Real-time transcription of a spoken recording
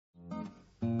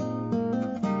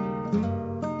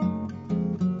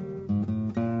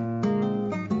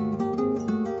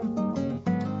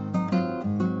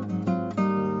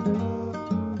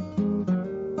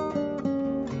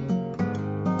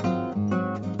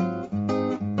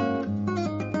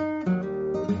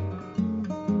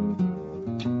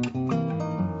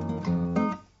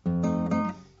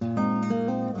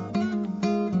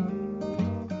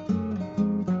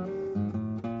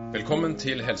Velkommen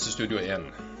til Helsestudio 1.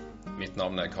 Mitt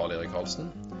navn Karl Erik Karlsen.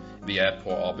 Vi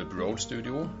på ABB Road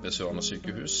Studio ved Sørlandet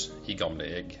sykehus i Gamle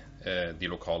Eg,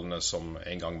 de lokalene som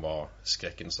en gang var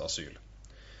skrekkens asyl.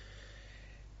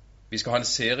 Vi skal ha en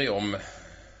serie om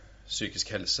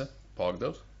psykisk helse på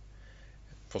Agder,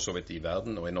 for så vidt i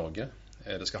verden og i Norge.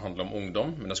 Det skal handle om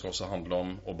ungdom, men det skal også handle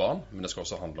om barn, men det skal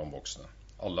også handle om voksne.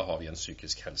 Alle har vi en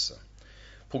psykisk helse.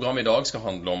 Programmet i dag skal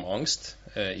handle om angst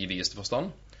i videste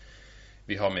forstand.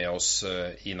 Vi har med oss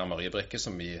Ina Marie Brekke,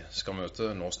 som vi skal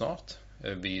møte nå snart.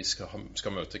 Vi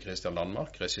skal møte Christian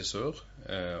Landmark, regissør,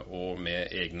 og med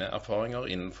egne erfaringer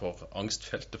innenfor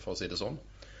angstfeltet, for å si det sånn.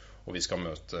 Og vi skal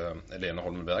møte Lene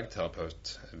Holmenberg,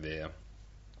 terapeut ved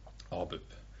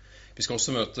ABUP. Vi skal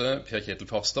også møte Per Kjetil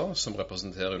Farstad, som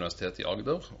representerer Universitetet i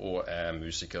Agder, og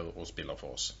musiker og spiller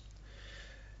for oss.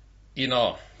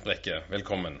 Ina Brekke,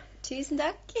 velkommen. Tusen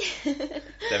takk.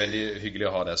 Det veldig hyggelig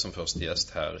å ha deg som første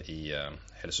gjest her i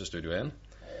Helsestudio 1.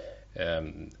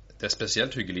 Det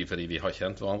spesielt hyggelig fordi vi har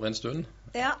kjent hverandre en stund.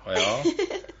 Ja.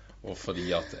 Og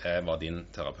fordi at jeg var din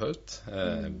terapeut,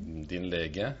 din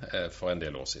lege, for en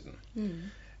del år siden.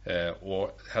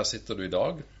 Og her sitter du i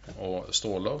dag og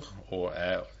stråler og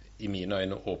i mine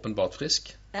øyne åpenbart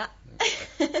frisk. Ja.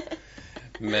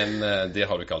 Men det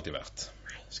har du ikke alltid vært.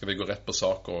 Skal vi gå rett på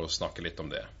sak og snakke litt om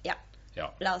det? Ja.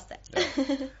 La oss det. Ja.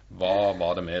 Hva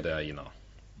var det med det, Ina?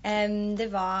 Det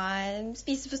var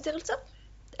spiseforstyrrelser.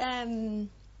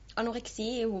 Anoreksi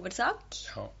i hovedsak.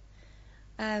 Ja.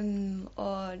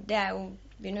 Og det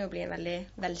begynner jo å bli en veldig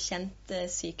velkjent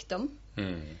sykdom.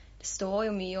 Det står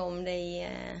jo mye om det i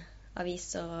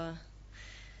aviser,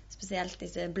 og spesielt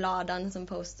disse bladene som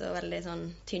poster veldig sånn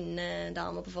tynne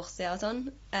damer på forsida og sånn.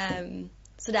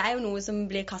 Så det jo noe som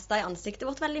blir kastet i ansiktet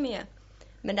vårt veldig mye.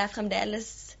 Men det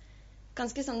fremdeles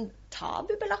ganske sånn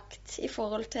tabubelagt i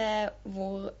forhold til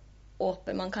hvor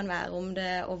åpen man kan være om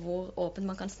det, og hvor åpen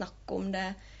man kan snakke om det.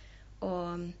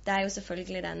 Og det jo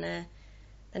selvfølgelig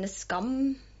denne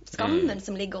skammen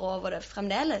som ligger over det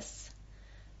fremdeles,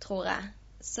 tror jeg.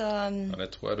 Så, ja, det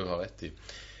tror jeg du har rett i.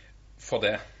 For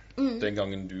det, den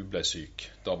gangen du ble syk,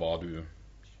 da var du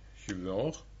 20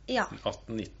 år? Ja.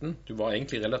 18-19. Du var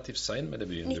egentlig relativt sen med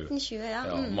debuten. 1920,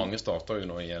 ja. Mange starter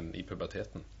jo nå igjen i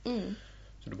puberteten.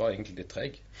 Så du var egentlig litt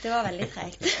treg. Det var veldig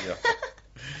tregt. Ja.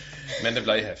 Men det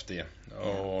ble heftig.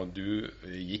 Og du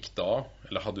gikk da,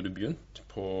 eller hadde du begynt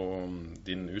på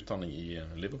din utdanning i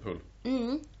Liverpool?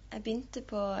 Jeg begynte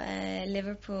på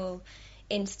Liverpool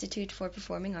Institute for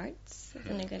Performing Arts,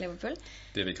 som ligger i Liverpool.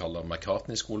 Det vi kaller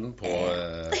McCartney-skolen på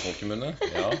folkemunne.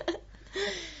 Ja.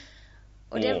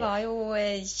 Og det var jo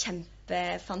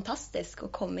kjempefantastisk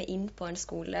å komme inn på en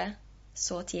skole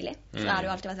så tidlig. For jeg hadde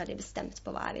jo alltid vært veldig bestemt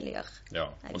på hva jeg ville gjøre. Ja,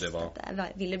 og det var...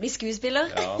 Jeg ville bli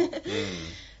skuespiller. Ja.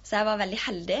 Så jeg var veldig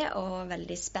heldig og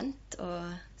veldig spent,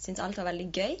 og syntes alt var veldig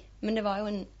gøy. Men det var jo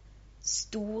en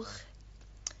stor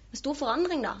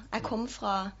forandring da. Jeg kom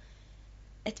fra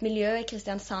et miljø i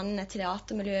Kristiansand, et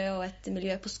teatermiljø og et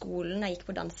miljø på skolen. Jeg gikk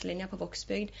på danselinja på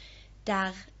Vågsbygd,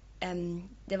 der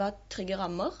det var trygge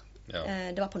rammer. Ja.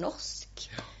 Det var på norsk.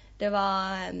 Ja. Det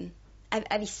var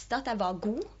jeg visste at jeg var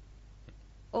god,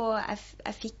 og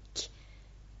jeg fikk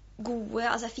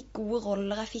gode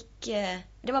roller.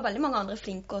 Det var veldig mange andre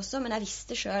flinke også, men jeg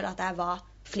visste selv at jeg var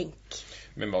flink.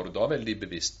 Men var du da veldig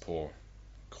bevisst på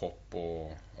kropp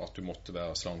og at du måtte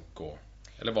være slank,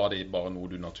 eller var det bare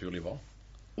noe du naturlig var?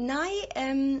 Nei,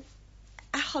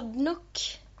 jeg hadde nok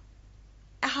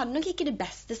ikke det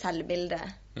beste selvbildet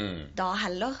da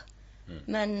heller.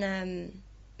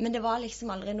 Men det var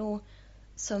liksom aldri noe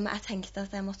som jeg tenkte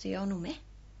at jeg måtte gjøre noe med.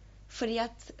 Fordi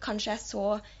at kanskje jeg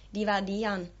så de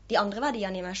andre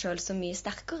verdiene i meg selv så mye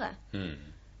sterkere.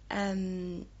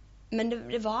 Men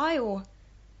det var jo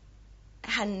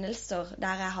hendelser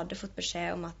der jeg hadde fått beskjed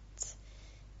om at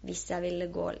hvis jeg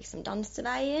ville gå liksom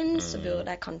danseveien, så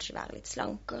burde jeg kanskje være litt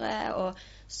slankere, og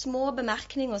små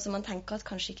bemerkninger som man tenker at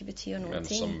kanskje ikke betyr noen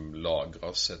ting. Men som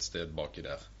lagres et sted baki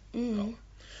der. Ja.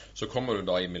 Så kommer du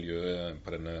da i miljøet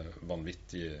på denne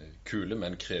vanvittige kule,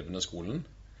 men krevende skolen.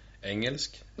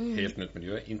 Engelsk, helt nytt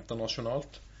miljø,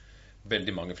 internasjonalt.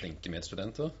 Veldig mange flinke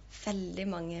medstudenter. Veldig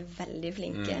mange veldig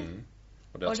flinke.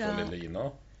 Og der står lille Ina.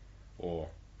 Og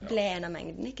ble en av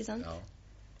mengden, ikke sant? Ja.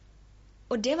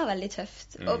 Og det var veldig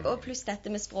tøft. Og pluss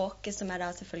dette med språket, som jeg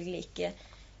da selvfølgelig ikke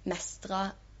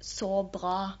mestret så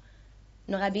bra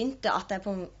når jeg begynte, at jeg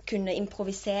kunne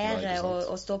improvisere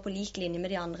og stå på lik linje med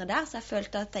de andre der, så jeg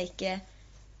følte at jeg ikke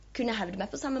kunne hevde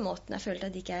meg på samme måten. Jeg følte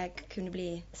at jeg ikke kunne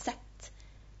bli sett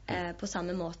på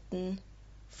samme måten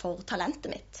for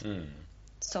talentet mitt,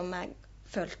 som jeg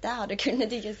følte jeg hadde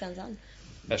kunnet i Kristiansand.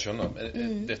 Jeg skjønner.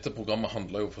 Dette programmet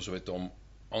handler jo for så vidt om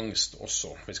angst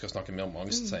også. Vi skal snakke mer om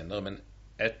angst senere, men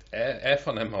jeg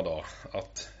fornemmer da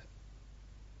at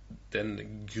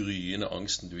den gryende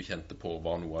angsten du kjente på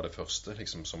var noe av det første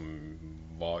liksom, som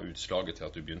var utslaget til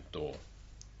at du begynte å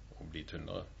bli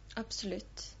tynnere.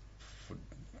 Absolutt. For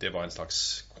det var en slags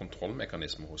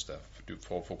kontrollmekanisme hos deg.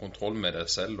 For å få kontroll med deg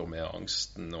selv og med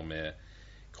angsten og med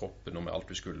kroppen og med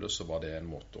alt du skulle, så var det en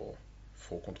måte å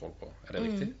få kontroll på. Er det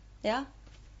riktig? Ja,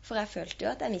 for jeg følte jo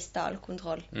at jeg mistet all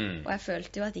kontroll. Og jeg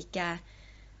følte jo at ikke...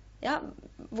 Ja,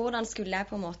 hvordan skulle jeg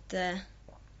på en måte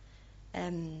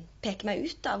peke meg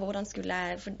ut da? Hvordan skulle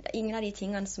jeg... For ingen av de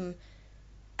tingene som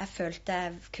jeg følte jeg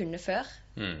kunne før.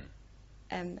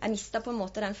 Jeg mistet på en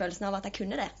måte den følelsen av at jeg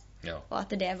kunne det. Ja. Og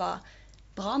at det var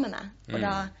bra med meg. Og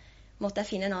da måtte jeg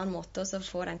finne en annen måte å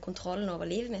få den kontrollen over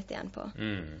livet mitt igjen på.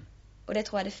 Og det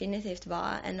tror jeg definitivt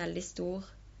var en veldig stor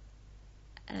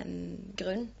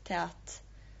grunn til at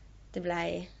det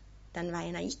ble den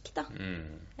veien jeg gikk da.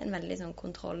 En veldig sånn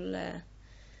kontrolltype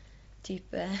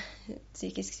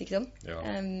psykisk sykdom. Ja.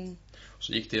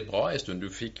 Så gikk det bra en stund. Du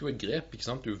fikk jo et grep, ikke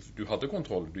sant? Du hadde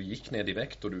kontroll, du gikk ned i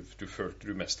vekt, og du følte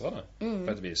du mestret det,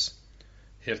 på et vis.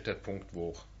 Helt til et punkt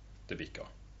hvor det bikket.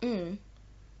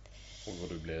 Og hvor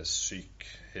du ble syk,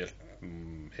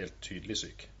 helt tydelig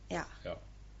syk. Ja.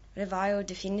 Det var jo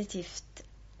definitivt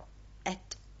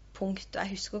et punkt, og jeg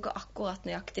husker ikke akkurat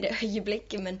nøyaktig det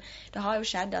øyeblikket, men det har jo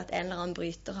skjedd at en eller annen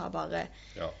bryter har bare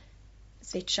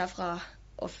switchet fra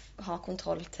å ha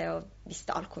kontroll til å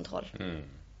miste all kontroll.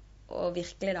 Og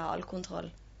virkelig da all kontroll.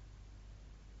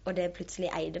 Og det plutselig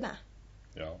eide meg.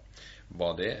 Ja.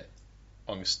 Var det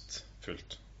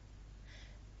angstfullt?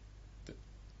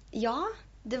 Ja,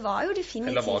 det var jo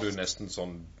definitivt. Eller var du nesten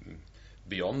sånn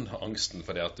beyond angsten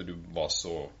fordi at du var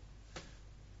så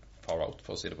far out,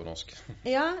 for å si det på norsk?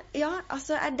 Ja,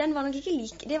 altså, det var nok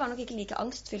ikke like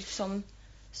angstfylt som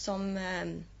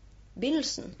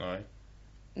begynnelsen. Nei.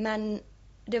 Men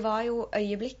det var jo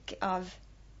øyeblikk av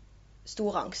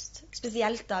stor angst.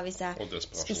 Spesielt da hvis jeg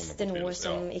spiste noe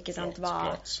som ikke sant,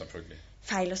 var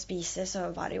feil å spise, så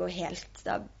var det jo helt...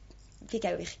 Da fikk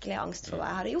jeg jo virkelig angst for hva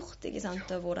jeg hadde gjort, ikke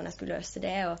sant? Og hvordan jeg skulle løse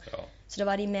det. Så det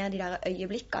var de der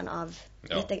øyeblikkene av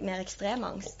litt mer ekstrem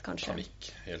angst, kanskje.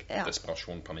 Panikk.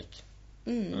 Desperasjon, panikk.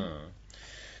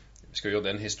 Vi skal gjøre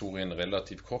den historien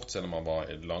relativt kort, selv om man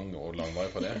var lang og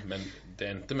langvarig på det. Men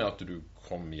det endte med at du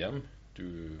kom hjem.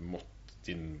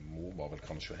 Din mor var vel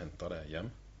kanskje å hente deg hjem?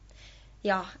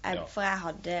 Ja, for jeg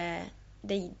hadde...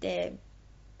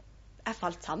 Jeg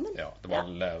falt sammen. Ja, det var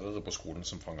lærere på skolen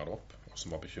som fanget det opp, og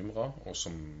som var bekymret, og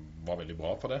som var veldig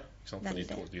bra for det, ikke sant? Fordi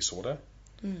de så det.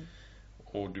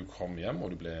 Og du kom hjem, og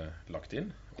du ble lagt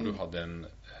inn, og du hadde en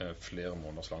flere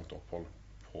måneders langt opphold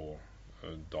på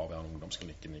daværende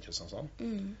ungdomsklinikken i Kristiansand.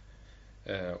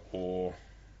 Og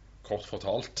kort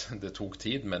fortalt, det tok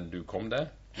tid, men du kom der,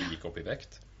 du gikk opp i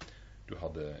vekt, du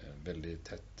hadde veldig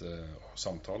tette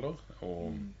samtaler,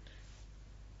 og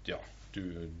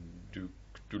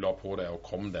du la på deg og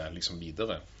kom deg liksom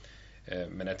videre.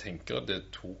 Men jeg tenker det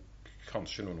tok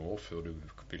kanskje noen år før du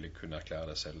ville kunne erklære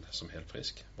deg selv som helt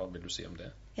frisk. Hva vil du si om det?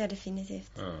 Ja,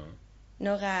 definitivt.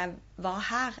 Når jeg var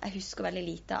her, jeg husker veldig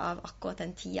lite av akkurat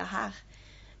den tida her.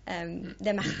 Det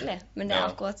er merkelig, men det er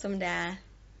akkurat som det er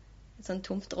et sånn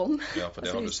tomt rom. Ja, for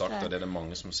det har du sagt, og det er det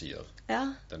mange som sier. Ja.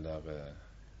 Den der,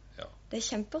 Det er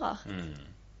kjemperart.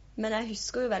 Men jeg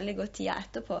husker jo veldig godt tida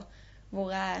etterpå,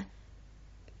 hvor jeg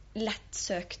lett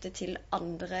søkte til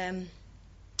andre...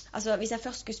 Altså, hvis jeg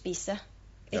først skulle spise,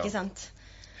 ikke sant?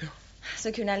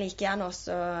 Så kunne jeg like gjerne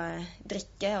også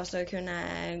drikke, og så kunne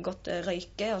jeg godt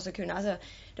røyke, og så kunne jeg... Altså,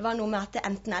 det var noe med at det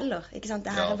enten eller, ikke sant?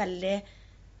 Det her er veldig...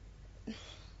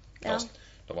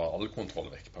 Det var all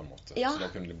kontroll vekk på en måte, så da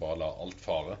kunne de bare la alt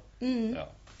fare.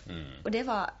 Og det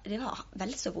var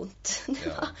vel så vondt.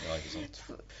 Ja, ikke sant.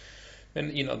 Men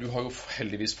Ina, du har jo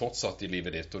heldigvis fortsatt i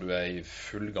livet ditt, og du er i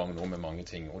full gang nå med mange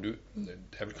ting. Og det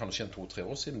er vel kanskje 2-3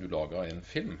 år siden du laget en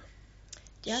film,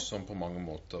 som på mange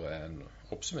måter er en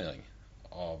oppsummering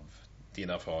av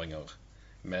dine erfaringer,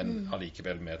 men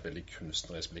allikevel med et veldig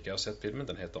kunstnerisk blikk. Jeg har sett filmen,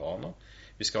 den heter Ana.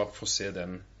 Vi skal få se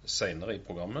den senere i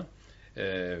programmet,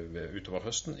 utover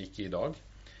høsten, ikke i dag.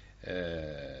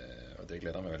 Og det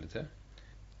gleder jeg meg veldig til.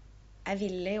 Jeg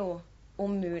ville jo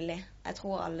om mulig. Jeg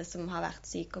tror alle som har vært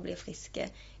syke og blir friske,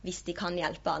 hvis de kan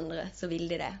hjelpe andre, så vil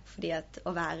de det. Fordi at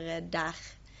å være der,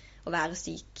 å være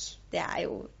syk, det er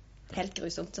jo helt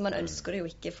grusomt. Så man ønsker det jo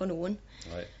ikke for noen.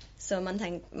 Nei. Så man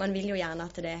vil jo gjerne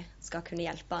at det skal kunne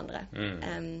hjelpe andre.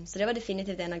 Så det var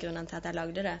definitivt en av grunnene til at jeg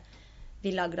lagde det.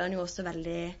 Vi lagde den jo også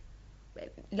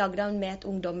lagde den med et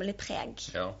ungdommelig preg.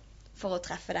 For å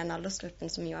treffe den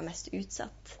aldersgruppen som jo er mest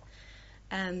utsatt.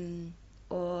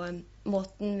 Og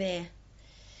måten vi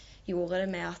gjorde det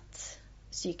med at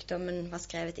sykdommen var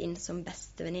skrevet inn som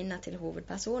bestevenninne til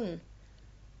hovedpersonen,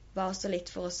 var også litt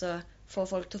for å få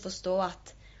folk til å forstå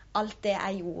at alt det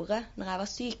jeg gjorde når jeg var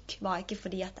syk, var ikke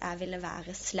fordi at jeg ville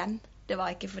være slem. Det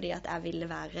var ikke fordi at jeg ville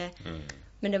være...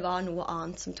 Men det var noe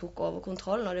annet som tok over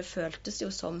kontrollen, og det føltes jo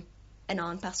som en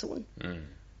annen person.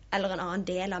 Eller en annen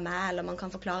del av meg, eller man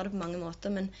kan forklare det på mange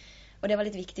måter. Og det var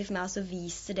litt viktig for meg også å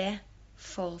vise det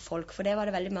for folk, for det var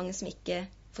det veldig mange som ikke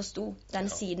forstod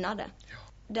den siden av det.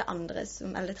 Det andre,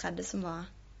 eller det tredje som var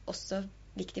også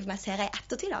viktig for meg, ser jeg i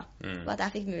ettertid da, var at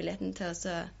jeg fikk muligheten til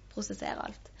å prosessere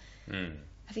alt.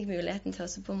 Jeg fikk muligheten til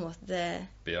å på en måte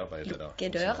bearbeide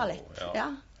lukke døra litt.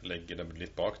 Legge det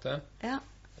litt bak det,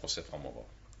 og se fremover.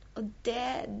 Og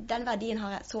den verdien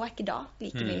så jeg ikke da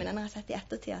like mye, men den har jeg sett i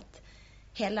ettertid, at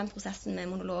hele den prosessen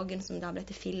med monologen som da ble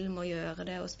til film, og gjøre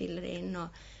det, og spille det inn, og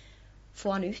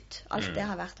få den ut, alt det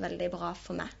har vært veldig bra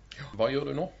for meg. Hva gjør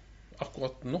du nå?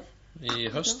 Akkurat nå, i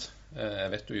høst?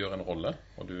 Jeg vet du gjør en rolle,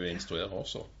 og du instruerer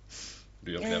også. Du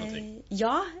gjør flere ting.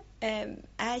 Ja, jeg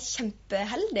er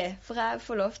kjempeheldig, for jeg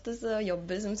får lov til å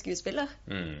jobbe som skuespiller.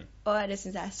 Og det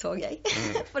synes jeg er så gøy.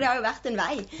 For det har jo vært en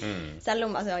vei. Selv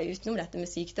om, utenom dette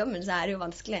med sykdommen, så er det jo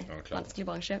vanskelig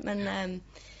bransje. Men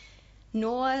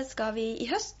nå skal vi, i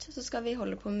høst, så skal vi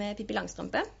holde på med Pippi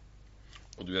Langstrømpe.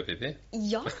 Og du er Pippi?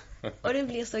 Ja, og det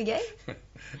blir så gøy.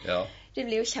 Det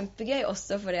blir jo kjempegøy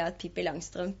også fordi at Pippi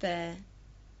Langstrømpe,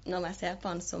 når jeg ser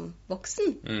på han som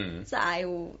voksen, så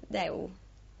hun er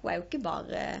jo ikke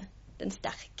bare den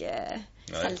sterke,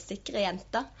 selvsikre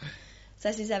jenta. Så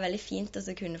jeg synes det er veldig fint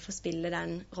å kunne få spille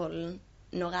den rollen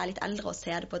når jeg er litt eldre og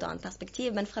ser det på et annet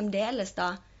perspektiv, men fremdeles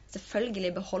da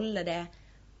selvfølgelig beholde det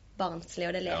barnslige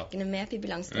og det lekende med Pippi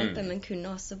Langstrømpe, men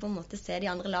kunne også på en måte se de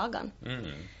andre lagene.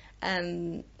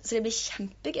 Så det blir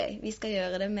kjempegøy. Vi skal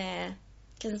gjøre det med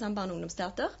Kristiansand Barne- og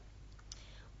Ungdomsteater,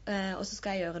 og så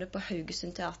skal jeg gjøre det på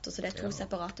Haugesund Teater, så det er 2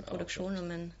 separate produksjoner,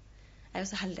 men jeg er jo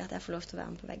så heldig at jeg får lov til å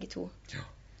være med på begge 2.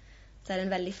 Så er det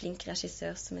en veldig flink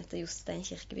regissør som heter Jostein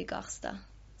Kirkeby Garstad,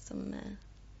 som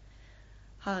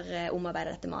har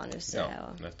omarbeidet dette manuset,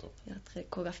 og gjort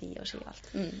koreografi og ski og alt.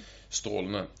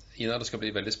 Strålende. Ina, det skal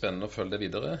bli veldig spennende å følge deg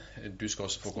videre. Du skal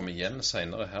også få komme igjen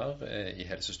senere her i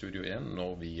Helsestudio 1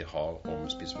 når vi har om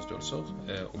spiseforstyrrelser,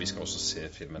 og vi skal også se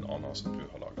filmen Anna som du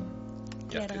har laget.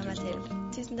 Gleder meg til.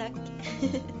 Tusen takk.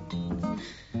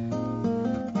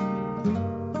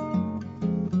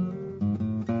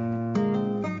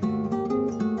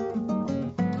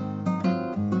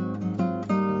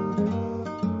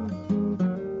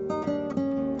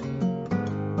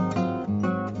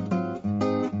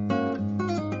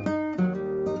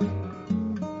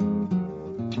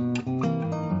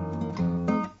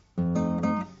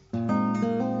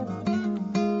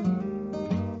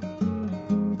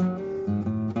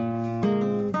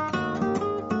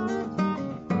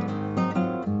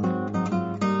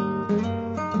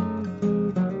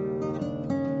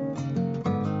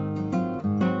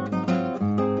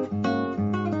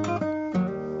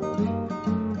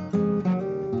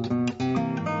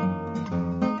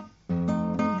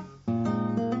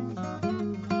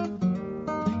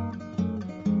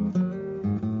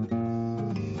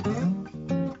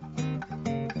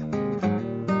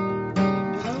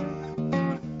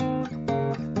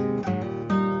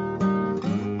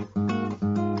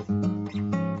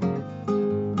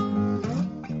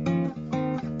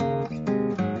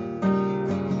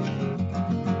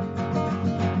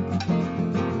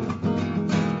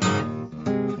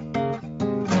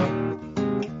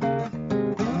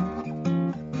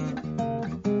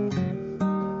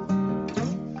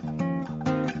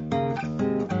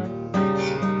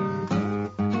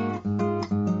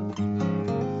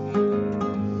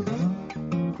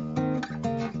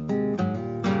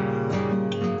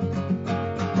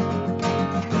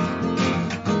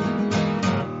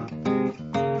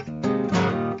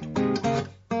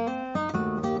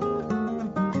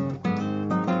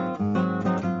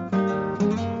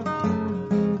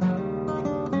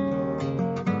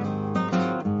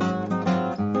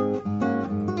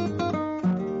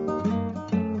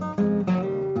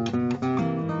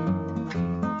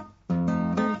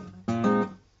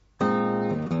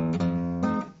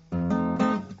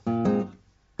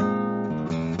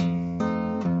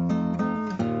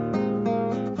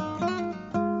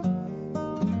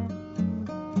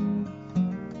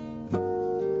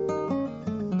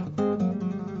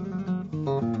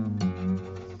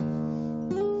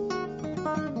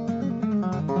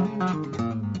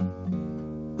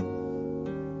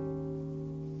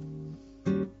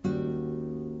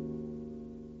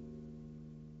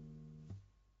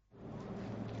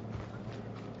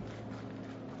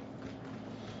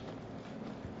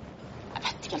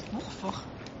 ikke helt hvorfor.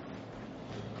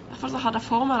 I hvert fall så hadde jeg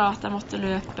for meg da at jeg måtte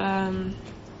løpe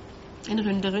en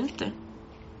runde rundt det.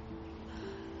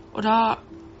 Og da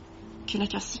kunne jeg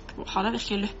ikke være sikker på, hadde jeg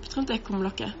virkelig løpt rundt det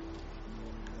kumlokket?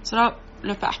 Så da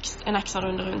løp jeg en ekstra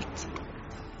runde rundt.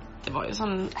 Det var jo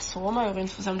sånn, jeg så meg jo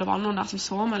rundt for å se om det var noen der som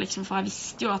så meg liksom, for jeg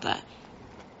visste jo at det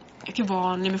er ikke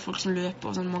vanlig med folk som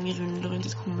løper sånn mange runder rundt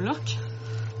et kumlokk.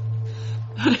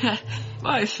 Og det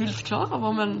var jeg jo fullt klar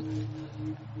over,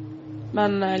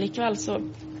 men likevel så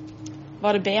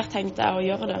var det bedre, tenkte jeg, å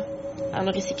gjøre det, enn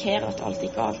å risikere at alt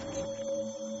gikk galt.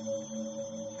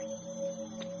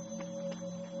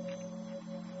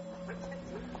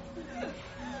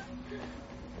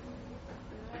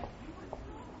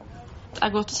 Jeg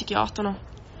går til psykiater nå.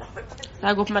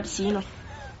 Jeg går på medisiner.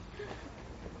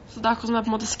 Så det er akkurat som jeg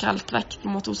på en måte skrelt vekk på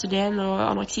en måte OCD-en og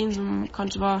anoreksien, som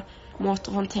kanskje var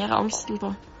måter å håndtere angsten på.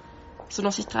 Så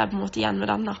nå sitter jeg på en måte igjen med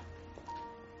den da.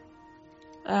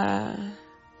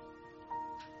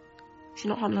 Så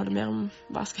nå handler det mer om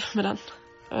hva jeg skal gjøre med den.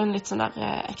 En litt sånn der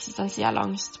eksistensiell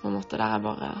angst på en måte, der jeg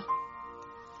bare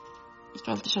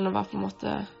ikke alltid skjønner hva på en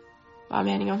måte, hva er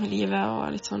meningen med livet og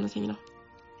litt sånne ting da.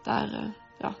 Der,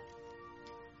 ja.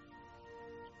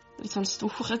 Litt sånn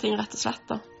store ting rett og slett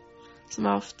da, som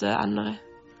jeg ofte ender i.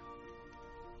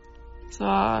 Så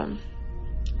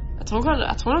jeg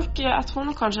tror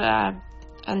nok kanskje jeg er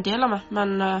en del av meg,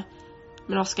 men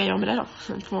hva skal jeg gjøre med det da?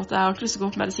 På en måte, jeg har ikke lyst til å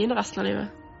gå på medisiner resten av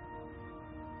livet.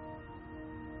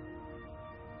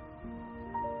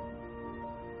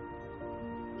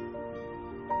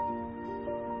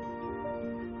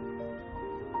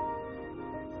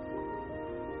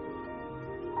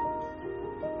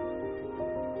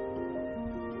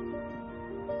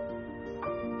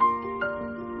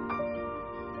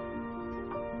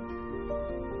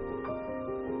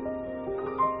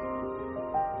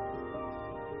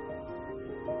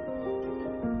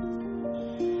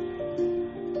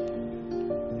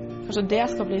 Kanskje det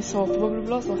skal bli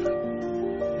såpebobleblåser.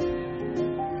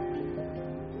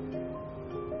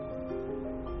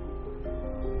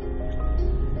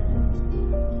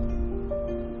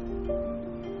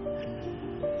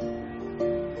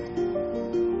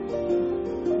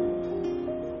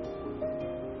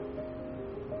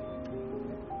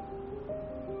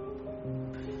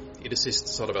 I det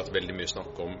siste så har det vært veldig mye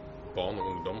snakk om barn og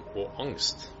ungdom og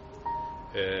angst.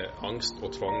 Angst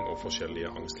og tvang og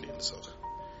forskjellige angstlidelser.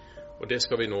 Og det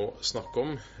skal vi nå snakke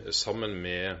om sammen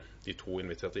med de to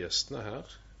inviterte gjestene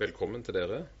her. Velkommen til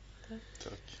dere.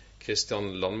 Takk. Kristian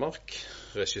Landmark,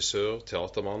 regissør,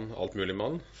 teatermann,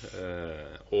 altmuligmann,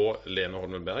 og Lene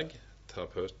Holmenberg,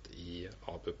 terapeut i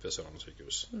ABUP ved Sørlandet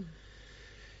sykehus.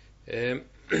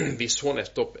 Vi så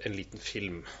nettopp en liten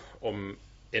film om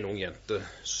en ung jente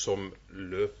som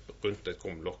løp rundt et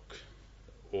kumlokk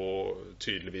og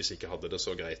tydeligvis ikke hadde det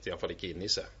så greit, i hvert fall ikke inni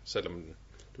seg, selv om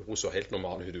hun så helt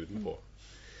normal ut utenpå.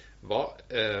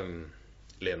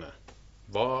 Lene,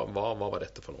 hva var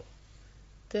dette for noe?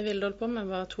 Det Vilde holdt på med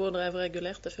var at hun drev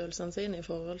regulerte følelsene sine i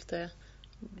forhold til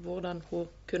hvordan hun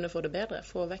kunne få det bedre,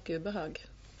 få vekk ubehag,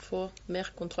 få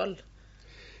mer kontroll.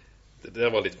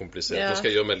 Det var litt komplisert. Ja. Nå skal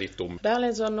jeg gjøre meg litt dum. Det er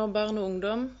litt sånn når barn og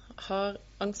ungdom har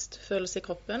angstfølelse i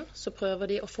kroppen, så prøver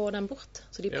de å få den bort.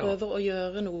 Så de prøver å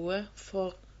gjøre noe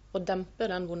for å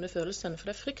dempe den vonde følelsen, for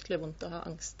det er fryktelig vondt å ha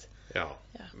angst. Ja.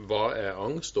 Hva er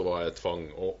angst, og hva er tvang,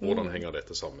 og hvordan henger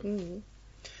dette sammen?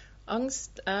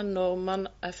 Angst er når man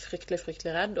er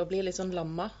fryktelig redd og blir litt sånn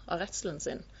lammet av redselen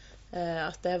sin.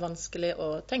 At det er vanskelig å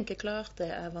tenke klart, det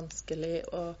er vanskelig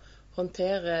å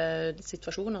håndtere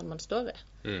situasjonene man står i.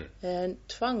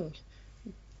 Tvang,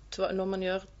 når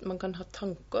man kan ha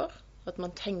tanker, at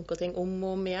man tenker ting om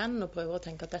og om igjen og prøver å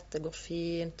tenke at dette går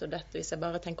fint, og dette, hvis jeg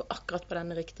bare tenker akkurat på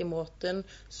denne riktige måten,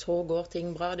 så går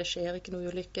ting bra, det skjer ikke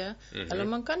noe ulykke. Eller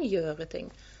man kan gjøre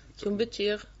ting, som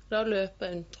betyr da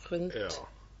løpe rundt. Ja,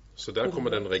 så der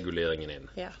kommer den reguleringen inn.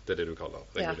 Ja. Det er det du kaller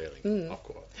regulering.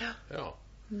 Akkurat. Ja.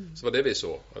 Så var det vi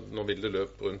så, at når Vilde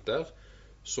løp rundt der,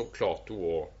 så klarte hun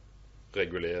å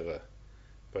regulere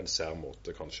på en sær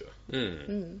måte, kanskje.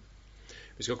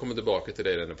 Vi skal komme tilbake til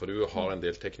deg, for du har en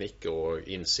del teknikker og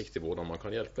innsikt i hvordan man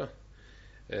kan hjelpe.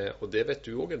 Og det vet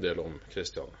du også en del om,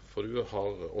 Kristian, for du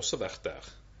har også vært der.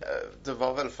 Det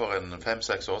var vel for en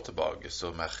 5-6 år tilbake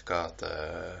så merket jeg at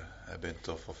jeg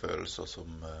begynte å få følelser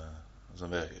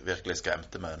som virkelig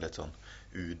skremte meg, en litt sånn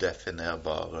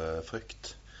udefinerbar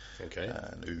frykt.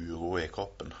 En uro i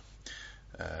kroppen.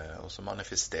 Og så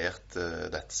manifesterte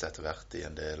dette seg etter hvert i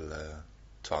en del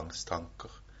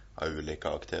tvangstanker av ulike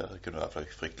karakterer. Det kunne være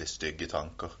fryktelig stygge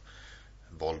tanker,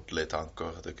 voldelige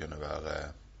tanker, det kunne være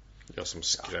Ja, som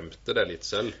skremte deg litt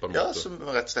selv, på en Ja, måte. som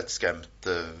rett og slett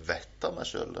skremte vettet av meg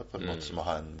selv. På en måte som å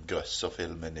ha en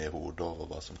grøsserfilm inn i hodet over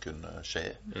hva som kunne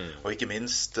skje. Og ikke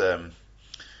minst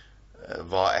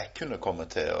hva jeg kunne komme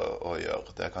til å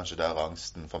gjøre. Det er kanskje der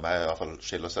angsten for meg i hvert fall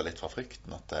skiller seg litt fra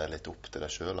frykten. At det er litt opp til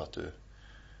deg selv, at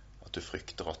du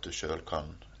frykter at du selv kan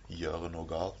gjøre noe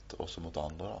galt, også mot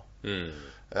andre da.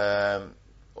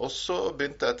 Og så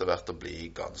begynte jeg etter hvert å bli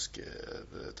ganske,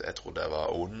 jeg trodde jeg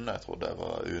var ond, jeg trodde jeg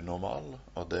var unormal,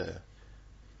 og det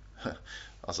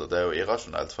altså det er jo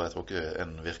irrasjonelt, for jeg tror ikke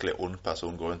en virkelig ond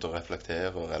person går rundt og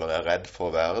reflekterer, eller er redd for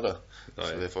å være det. Nei.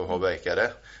 Så vi får håpe ikke er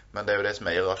det, men det er jo det som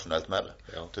er irrasjonelt med det.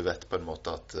 Ja. Du vet på en måte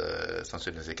at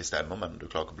sannsynligvis ikke stemmer, men du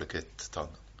klarer ikke å bli kvitt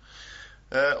tanken.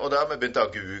 Og dermed begynte jeg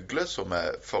å google, som jeg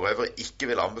for øvrig ikke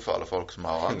vil anbefale folk som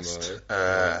har angst.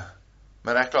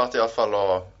 Men jeg klarte i hvert fall å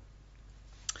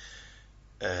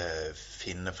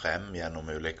finne frem gjennom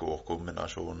ulike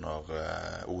ordkombinasjoner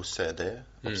OCD,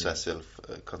 Obsessive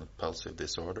Compulsive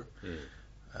Disorder.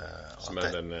 Som er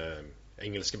den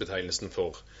engelske betegnelsen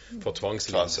for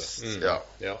tvangslidelse.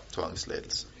 Ja,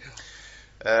 tvangslidelse.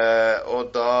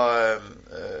 Og da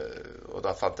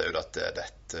fant jeg ut at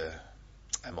dette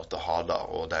jeg måtte ha da,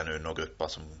 og den undergruppa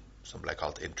som ble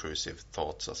kalt intrusive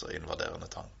thoughts, altså invaderende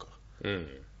tanker.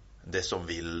 Det som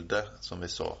vilde, som vi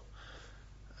så,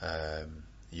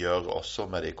 gjør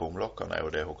også med de kumlokkene, er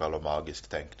jo det hun kaller magisk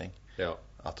tenkning. Ja.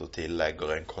 At hun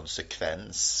tillegger en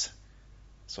konsekvens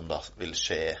som da vil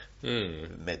skje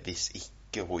med hvis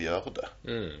ikke hun gjør det.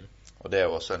 Og det er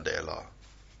jo også en del av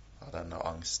denne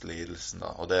angstlidelsen da.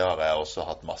 Og det har jeg også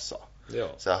hatt masse av. Ja.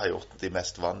 Så jeg har gjort de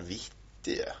mest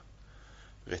vanvittige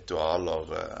ritualer.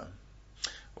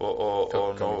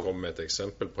 Kan du komme med et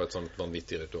eksempel på et sånt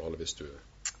vanvittig ritual hvis du...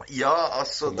 Ja,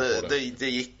 altså det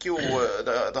gikk jo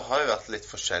det har jo vært litt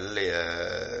forskjellige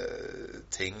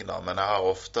ting da, men jeg har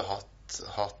ofte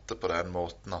hatt det på den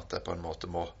måten at jeg på en måte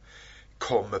må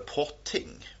komme på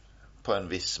ting på en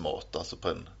viss måte, altså på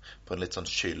en litt sånn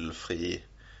skyldfri,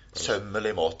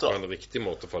 sømmelig måte da. På en riktig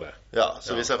måte for det. Ja,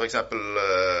 så hvis jeg for eksempel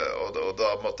og da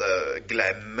måtte jeg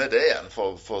glemme det igjen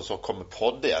for så komme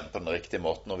på det igjen på den riktige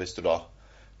måten, og hvis du da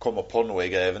kommer på noe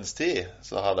i grevens tid,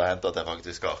 så har det hendt at jeg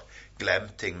faktisk har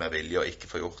glemt ting med vilje og ikke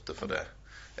får gjort det for det.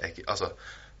 Altså,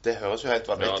 det høres jo helt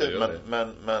vanvittig ut,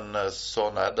 men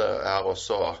sånn er det. Jeg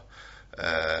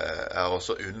har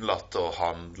også unnlatt å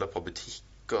handle på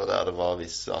butikker der det var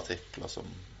visse artikler som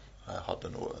jeg hadde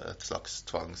et slags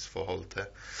tvangsforhold til.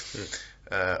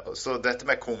 Så dette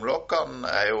med kumlokkene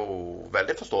er jo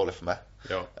veldig forståelig for meg.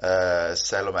 Ja.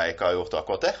 Selv om jeg ikke har gjort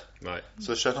akkurat det. Nei.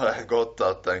 Så skjønner jeg godt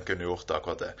at den kunne gjort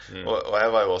akkurat det. Og jeg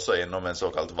var jo også innom en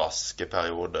såkalt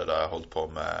vaskeperiode da jeg holdt på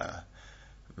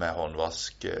med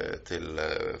håndvask til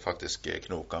faktisk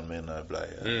knokene mine ble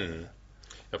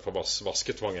Ja, for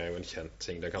vasketvang er jo en kjent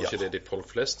ting. Det er kanskje det de folk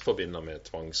flest forbinder med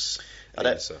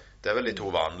tvangslidelse. Ja, det er vel de to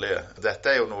vanlige.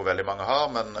 Dette er jo noe veldig mange har,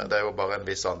 men det er jo bare en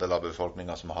viss andel av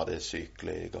befolkningen som har det i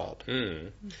sykelig grad.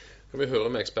 Kan vi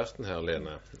høre med eksperten her,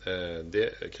 Lene? Det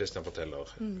Kristian forteller,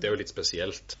 det er jo litt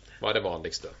spesielt. Hva er det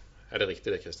vanligste? Er det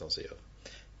riktig det Kristian sier?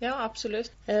 Ja,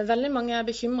 absolutt. Veldig mange er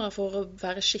bekymret for å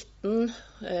være skitten,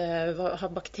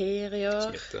 ha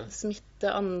bakterier,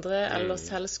 smitte andre, eller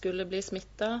selv skulle bli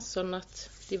smittet, sånn at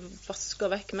de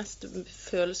vasker vekk mest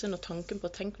følelsen og tanken på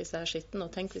tenk hvis jeg er skitten,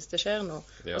 og tenk hvis det skjer noe.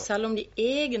 Ja. Og selv om de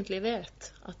egentlig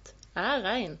vet at jeg er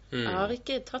ren, jeg har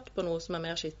ikke tatt på noe som er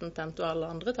mer skittent enn og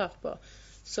alle andre tar på,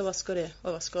 så vasker de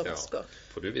og vasker og vasker. Ja,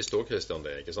 for du visste også, Kristian,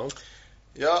 det, ikke sant?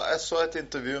 Ja, jeg så et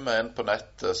intervju med en på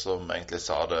nettet som egentlig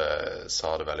sa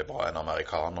det veldig bra, en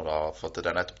amerikaner da, for det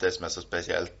er nettopp det som er så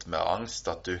spesielt med angst,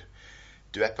 at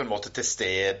du er på en måte til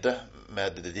stede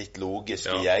med ditt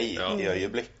logiske jeg i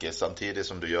øyeblikket, samtidig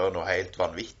som du gjør noe helt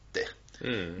vanvittig.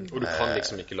 Og du kan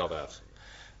liksom ikke la være.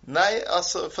 Nei,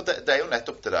 altså, for det er jo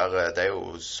nettopp det der, det er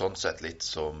jo sånn sett litt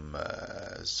som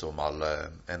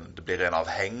alle, det blir en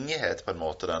avhengighet på en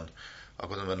måte,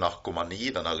 akkurat med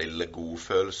narkomani, den lille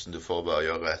godfølelsen du får ved å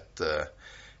gjøre et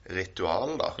ritual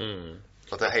da.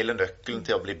 For at det hele nøkkelen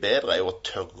til å bli bedre er jo å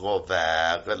tørre å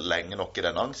være lenge nok i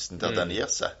den angsten til at den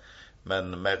gir seg. Men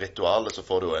med ritualet så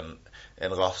får du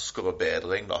en raskere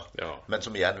bedring da. Ja. Men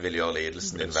som igjen vil gjøre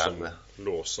lidelsen din verre. Som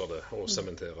låser det og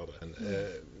sementerer det.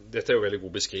 Dette er jo veldig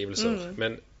gode beskrivelser,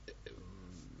 men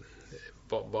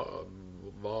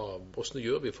hvordan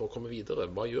gjør vi for å komme videre?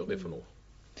 Hva gjør vi for noe?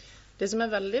 Det som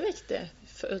er veldig viktig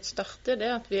for å starte,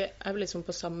 det at vi er liksom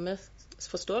på samme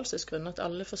forståelsesgrunn, at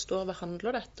alle forstår hva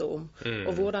handler dette om,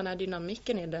 og hvordan er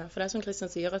dynamikken i det. For det er som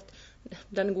Kristian sier, at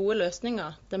den gode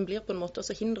løsningen, den blir på en måte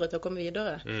også hindret til å komme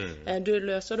videre. Du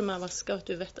løser det med å vaske, at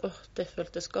du vet, det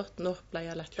føltes godt, nå ble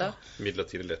jeg lettere. Ja,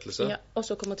 midlertidig lettelse. Ja, og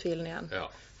så kommer tvilen igjen. Ja.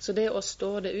 Så det å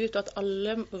stå det ut, og at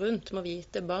alle rundt må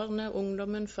vite, barnet,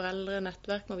 ungdommen, foreldre,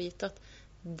 nettverk må vite at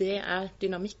det er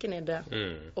dynamikken i det,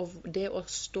 og det å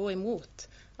stå imot,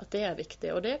 at det er viktig.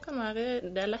 Og det kan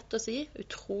være, det er lett å si,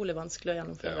 utrolig vanskelig å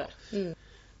gjennomføre. Ja.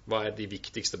 Hva er de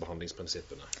viktigste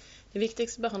behandlingsprinsippene? De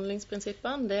viktigste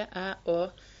behandlingsprinsippene, det er å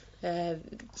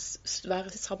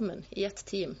være sammen i et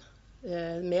team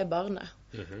med barnet.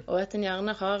 Og at en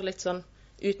gjerne har litt sånn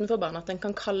utenfor barnet, at en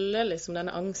kan kalle liksom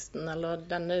denne angsten eller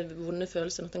denne vonde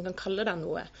følelsen, at en kan kalle den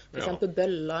noe. For eksempel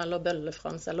bølla eller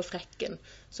bøllefrans eller frekken.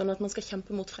 Sånn at man skal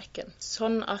kjempe mot frekken.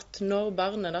 Sånn at når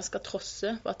barnet da skal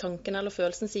trosse hva tanken eller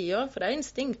følelsen sier, for det er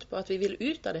instinkt på at vi vil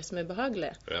ut av det som er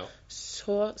behagelig,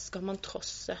 så skal man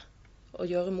trosse og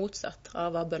gjøre motsatt av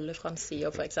hva bøllefrans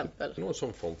sier, for eksempel. Noen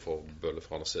sånn form for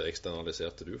bøllefrans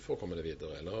eksternaliserte du for å komme det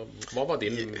videre? Eller hva var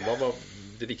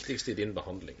det viktigste i din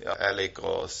behandling? Ja, jeg liker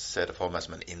å se det for meg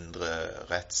som en indre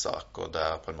rettssak, og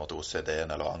der på en måte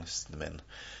OCD-en eller angsten min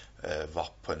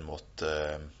var på en måte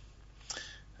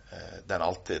den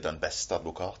alltid den beste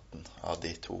advokaten av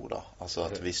de to da. Altså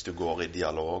at hvis du går i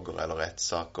dialoger eller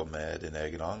rettssaker med din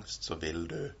egen angst, så vil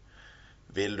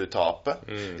du tape.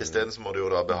 I stedet så må du jo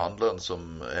da behandle den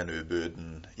som en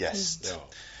ubuden gjest.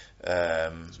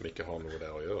 Som ikke har noe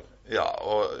der å gjøre. Ja,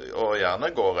 og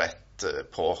gjerne gå rett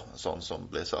på, sånn som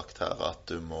blir sagt her, at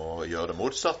du må gjøre det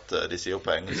motsatte. De sier jo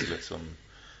på engelsk liksom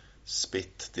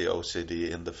spit the OCD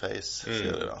in the face,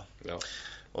 sier de da. Ja.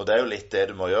 Og det er jo litt det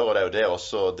du må gjøre, og det er jo det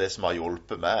også, det som har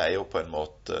hjulpet meg, er jo på en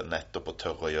måte nettopp å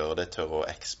tørre å gjøre det, tørre å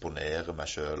eksponere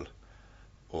meg selv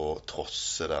og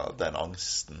trosse den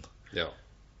angsten. Ja.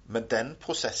 Men den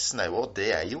prosessen det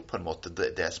er jo på en måte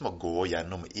det er som å gå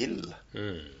gjennom ild.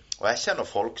 Og jeg kjenner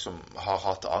folk som har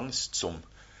hatt angst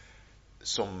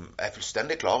som er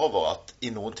fullstendig klar over at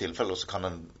i noen tilfeller så kan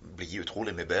den bli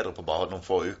utrolig mye bedre på bare noen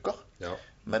få uker. Ja.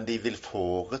 Men de vil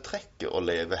foretrekke å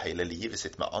leve hele livet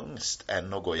sitt med angst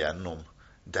enn å gå gjennom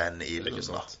den ilden.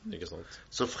 Ikke sant.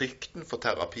 Så frykten for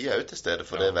terapi er jo til stede,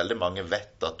 for det er veldig mange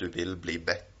vet at du vil bli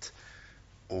bedt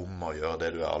om å gjøre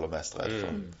det du er aller mest redd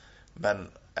for. Men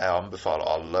jeg anbefaler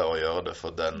alle å gjøre det,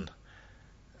 for den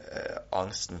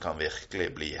angsten kan virkelig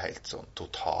bli helt sånn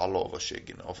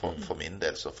totaloverskyggende. Og for min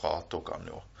del så fratok han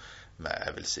jo med,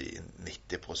 jeg vil si,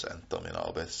 90% av min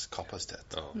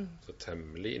arbeidskapasitet. Ja, så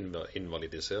temmelig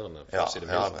invalidiserende, for å si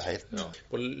det mildt. Ja, helt. Ja.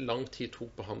 Hvor lang tid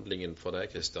tok behandlingen for deg,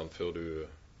 Kristian, før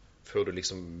du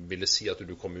liksom ville si at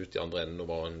du kom ut i andre enden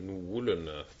og var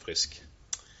noenlunde frisk?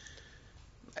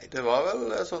 Nei, det var vel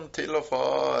sånn til og fra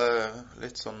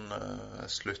litt sånn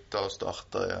slutta og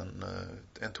starta i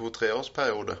en 2-3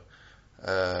 årsperiode.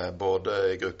 Både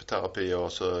i gruppeterapi og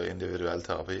også individuell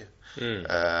terapi.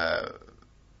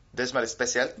 Det som er litt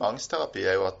spesielt med angstterapi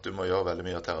er jo at du må gjøre veldig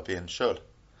mye av terapien selv.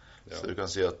 Ja. Så du kan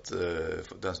si at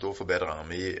den store forbedringen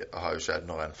min har jo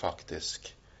skjedd når en faktisk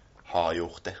har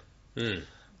gjort det.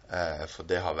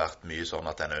 For det har vært mye sånn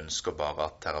at en ønsker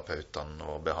bare at terapeutene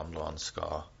og behandlerne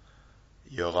skal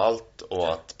gjøre alt, og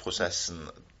at prosessen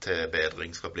til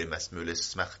bedring skal bli mest mulig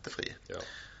smertefri. Ja.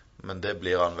 Men det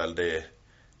blir han veldig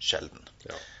sjelden.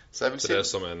 Ja. Så jeg vil si... det er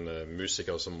som en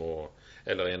musiker som må,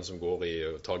 eller en som går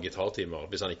tar gitartimer.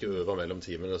 Hvis han ikke øver mellom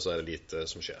timene, så er det lite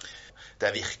som skjer.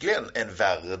 Det er virkelig en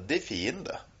verdig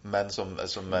fiende, men som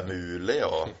er mulig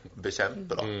å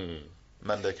bekjempe da.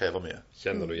 Men det krever mye.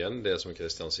 Kjenner du igjen det som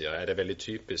Kristian sier? Er det veldig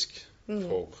typisk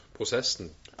for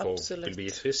prosessen? For å bli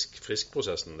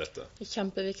frisk-prosessen, dette? Det er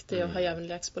kjempeviktig å ha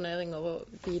jevnlig eksponeringer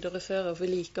og videreføre og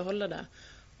vedlikeholde det.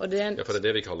 Og ja, for det er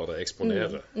det vi kaller det,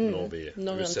 eksponere, når vi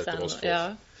utsetter oss for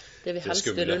det vi helst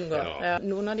vil unngå. Ja.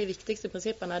 Noen av de viktigste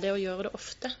prinsippene er det å gjøre det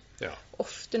ofte. Ja.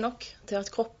 Ofte nok til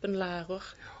at kroppen lærer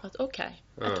at ok,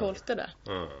 jeg tålte det.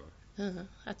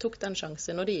 Jeg tok den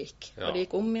sjansen, og det gikk. Og det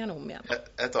gikk om igjen og om igjen.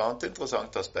 Et annet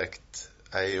interessant aspekt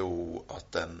er jo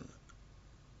at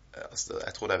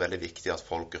jeg tror det er veldig viktig at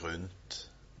folk rundt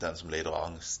den som lider av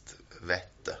angst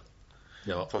vet det.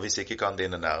 Ja. For hvis ikke kan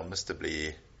dine nærmeste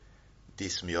bli de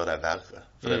som gjør deg verre.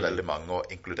 For det er veldig mange,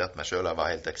 og inkludert meg selv, jeg var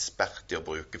helt ekspert i å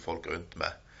bruke folk rundt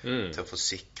meg til å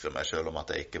forsikre meg selv om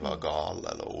at jeg ikke var gal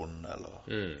eller ond eller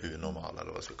unormal,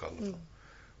 eller hva jeg skal kalle det for.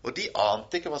 Og de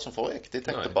ante ikke hva som foregikk. De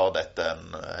tenkte bare dette er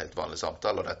en helt vanlig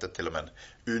samtale, og dette er til og med en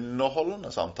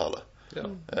underholdende samtale. Ja.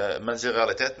 Mens i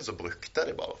realiteten så brukte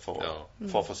jeg de bare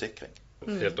for forsikring.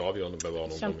 helt avgjørende å bevare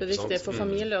ungdom. Kjempeviktig, for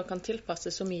familier kan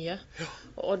tilpasse så mye.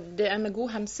 Og det er med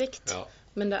god hensikt,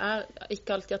 men det er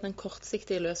ikke alltid at den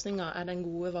kortsiktige løsningen er den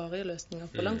gode, varige løsningen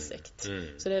på lang sikt.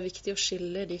 Så det er viktig å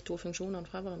skille de to funksjonene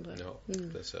fra hverandre. Ja,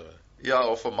 det ser jeg. Ja,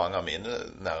 og for mange av mine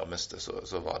nærmeste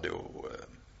så var det jo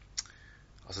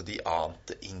altså de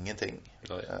ante ingenting.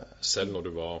 Nei, selv når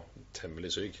du var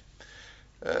temmelig syk?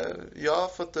 Ja,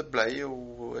 for det ble jo,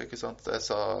 ikke sant,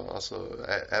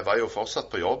 jeg var jo fortsatt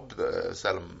på jobb,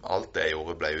 selv om alt det jeg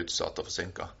gjorde ble utsatt og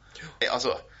forsinket.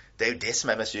 Altså, det er jo det som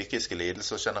er med psykiske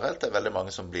lidelser generelt. Det er veldig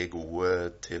mange som blir gode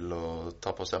til å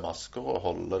ta på seg masker og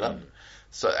holde dem.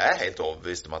 Så jeg er helt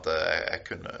overbevist om at jeg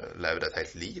kunne levd et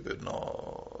helt liv uten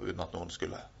at noen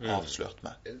skulle avslørt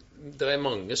meg. Det er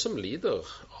mange som lider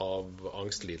av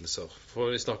angstlidelser. For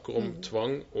når vi snakker om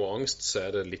tvang og angst, så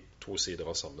er det litt to sider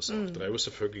av samme sak. Det er jo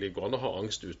selvfølgelig går an å ha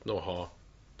angst uten å ha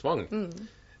tvang.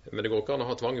 Men det går ikke an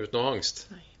å ha tvang uten å ha angst.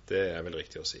 Nei. Det er vel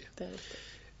riktig å si. Det er riktig.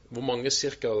 Hvor mange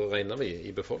cirka regner vi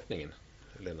i befolkningen,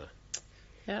 Line?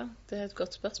 Ja, det er et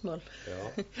godt spørsmål. Ja.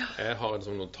 Jeg har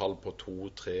noen tall på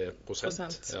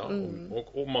 2-3%. Ja,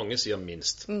 og mange sier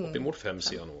minst. Oppimot 5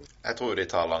 sier noen. Jeg tror de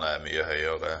tallene er mye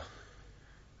høyere.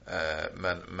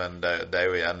 Men det er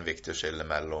jo igjen viktig å skille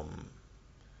mellom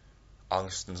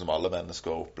angsten som alle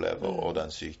mennesker opplever, og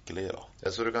den sykelige.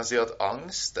 Så du kan si at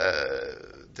angst er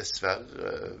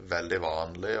dessverre veldig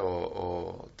vanlig,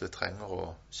 og det trenger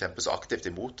å kjempes aktivt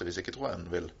imot det, hvis ikke tror jeg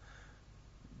en vil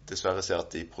dessverre se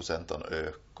at de prosentene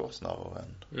øker snarere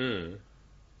enn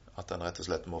at en rett og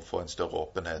slett må få en større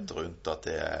åpenhet rundt at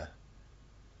det er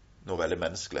noe veldig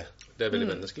menneskelig. Det er veldig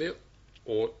menneskelig,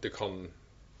 og det kan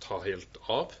ta helt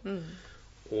av,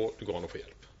 og det går an å få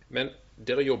hjelp. Men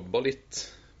dere jobber litt,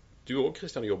 du og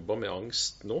Kristian jobber med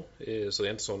angst nå, så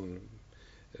rent sånn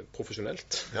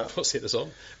profesjonelt, for å si det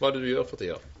sånn. Hva er det du gjør for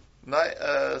tida? Nei,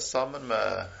 sammen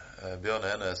med Bjørn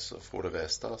Enes og Frode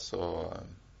Vestad, så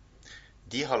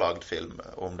de har lagd film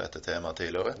om dette temaet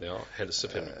tidligere. Ja,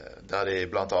 helsefilm. Der de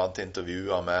blant annet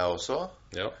intervjuet meg også.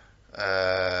 Ja.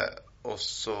 Og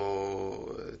så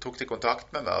tok de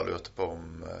kontakt med meg og lurte på om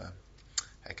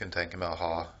jeg kunne tenke meg å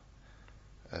ha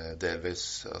delvis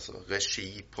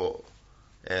regi på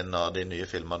en av de nye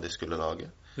filmene de skulle lage.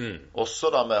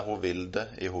 Også da med hun Vilde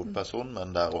i hovedpersonen,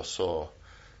 men det er også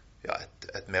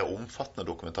et mer omfattende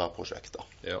dokumentarprosjekt da.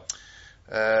 Ja.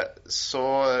 Så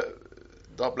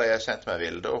da ble jeg kjent med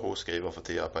Vilde, og hun skriver for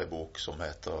tida på en bok som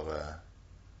heter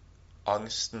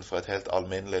Angsten for et helt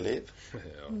alminnelig liv,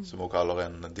 som hun kaller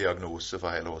en diagnose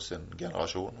for hele hos sin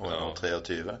generasjon. Hun er nå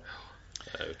 23.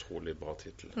 Det er utrolig bra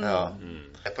titel. Ja.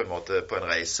 Jeg er på en måte på en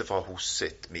reise fra hos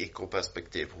sitt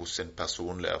mikroperspektiv, hos sin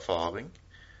personlige erfaring,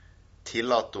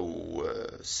 til at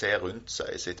hun ser rundt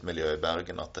seg i sitt miljø i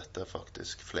Bergen at dette er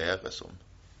faktisk flere som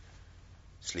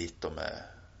sliter med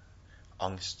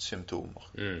angstsymptomer.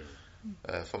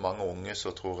 For mange unge så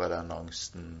tror jeg den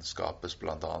angsten skapes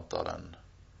blant annet av den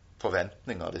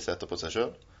forventningen de setter på seg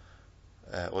selv.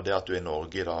 Og det at du i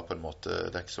Norge i dag på en måte,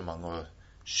 det er ikke så mange å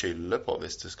skylde på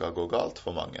hvis det skal gå galt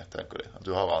for mange, tenker de. At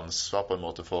du har ansvar på en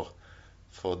måte for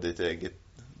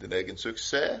din egen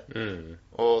suksess,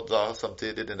 og da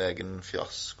samtidig din egen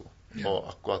fiasko. Og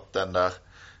akkurat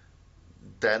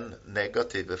den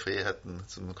negative friheten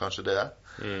som kanskje det er,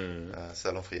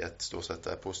 selv om frihet stort sett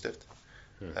er positivt,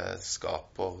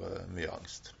 skaper mye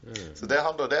angst. Så det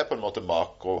er på en måte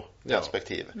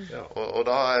makroperspektivet. Og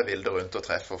da er Vilde rundt og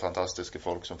treffer fantastiske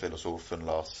folk som filosofen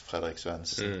Lars Fredrik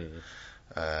Svendsen,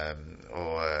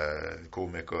 og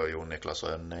komiker Jon Niklas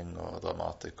Rønning, og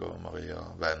dramatiker Maria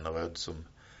Vennerød,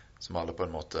 som alle på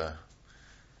en måte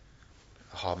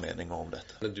har meninger om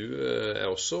dette. Du er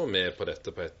også med på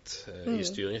dette i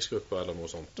styringsgruppa eller noe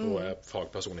sånt, og er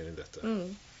fagperson inn i dette.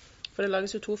 For det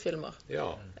lages jo 2 filmer. Ja.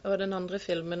 Og den andre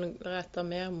filmen retter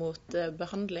mer mot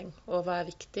behandling, og hva er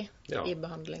viktig i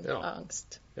behandling av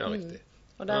angst. Ja, riktig.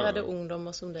 Og der er det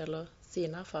ungdommer som deler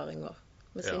sine erfaringer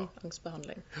med sin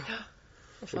angstbehandling.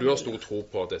 Og du har stor tro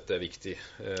på at dette er viktig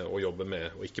å jobbe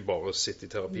med, og ikke bare sitte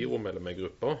i terapirom eller med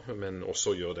grupper, men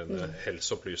også gjøre denne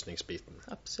helseopplysningsbiten.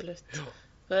 Absolutt.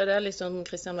 Det er liksom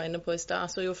Kristian var inne på i sted.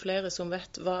 Altså, jo flere som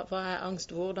vet hva er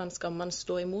angst, hvordan skal man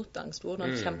stå imot angst,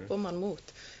 hvordan kjemper man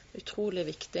mot. Utrolig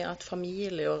viktig at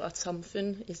familier, at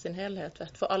samfunn i sin helhet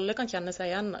vet. For alle kan kjenne seg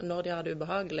igjen når de har det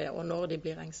ubehagelig, og når de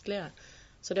blir engstelige.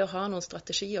 Så det å ha noen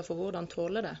strategier for hvordan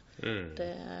tåle det,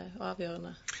 det er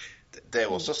avgjørende. Det er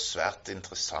jo også svært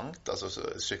interessant, altså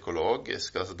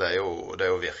psykologisk. Altså, det er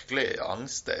jo virkelig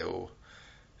angst. Det er jo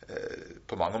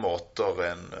på mange måter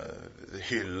en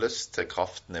hyllest til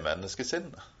kraften i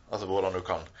menneskesinnet. Altså hvordan du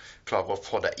kan klare å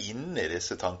få deg inn i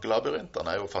disse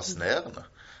tankelabyrintene er jo fascinerende.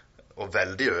 og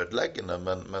veldig ødeleggende,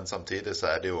 men samtidig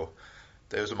så det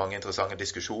er jo så mange interessante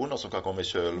diskusjoner som kan komme i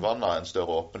kjølvannet av en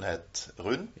større åpenhet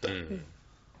rundt det.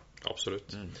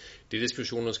 Absolutt. De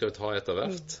diskusjonene skal vi ta etter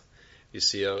hvert. Vi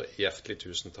sier hjertelig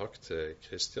tusen takk til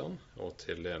Kristian og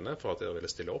til Lene for at dere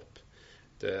ville stille opp.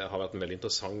 Det har vært en veldig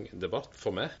interessant debatt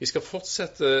for meg. Vi skal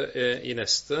fortsette i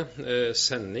neste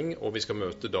sending, og vi skal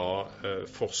møte da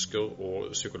forsker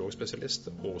og psykologspesialist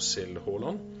Åshild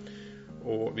Haaland.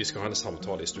 Og vi skal ha en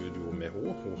samtale i studio med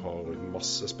henne. Hun har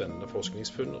masse spennende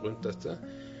forskningsfunn rundt dette.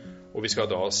 Og vi skal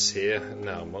da se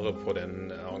nærmere på en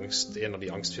av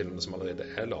de angstfilmene som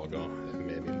allerede laget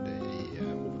med Vilde i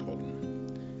hovedrollen.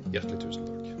 Hjertelig tusen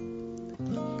takk.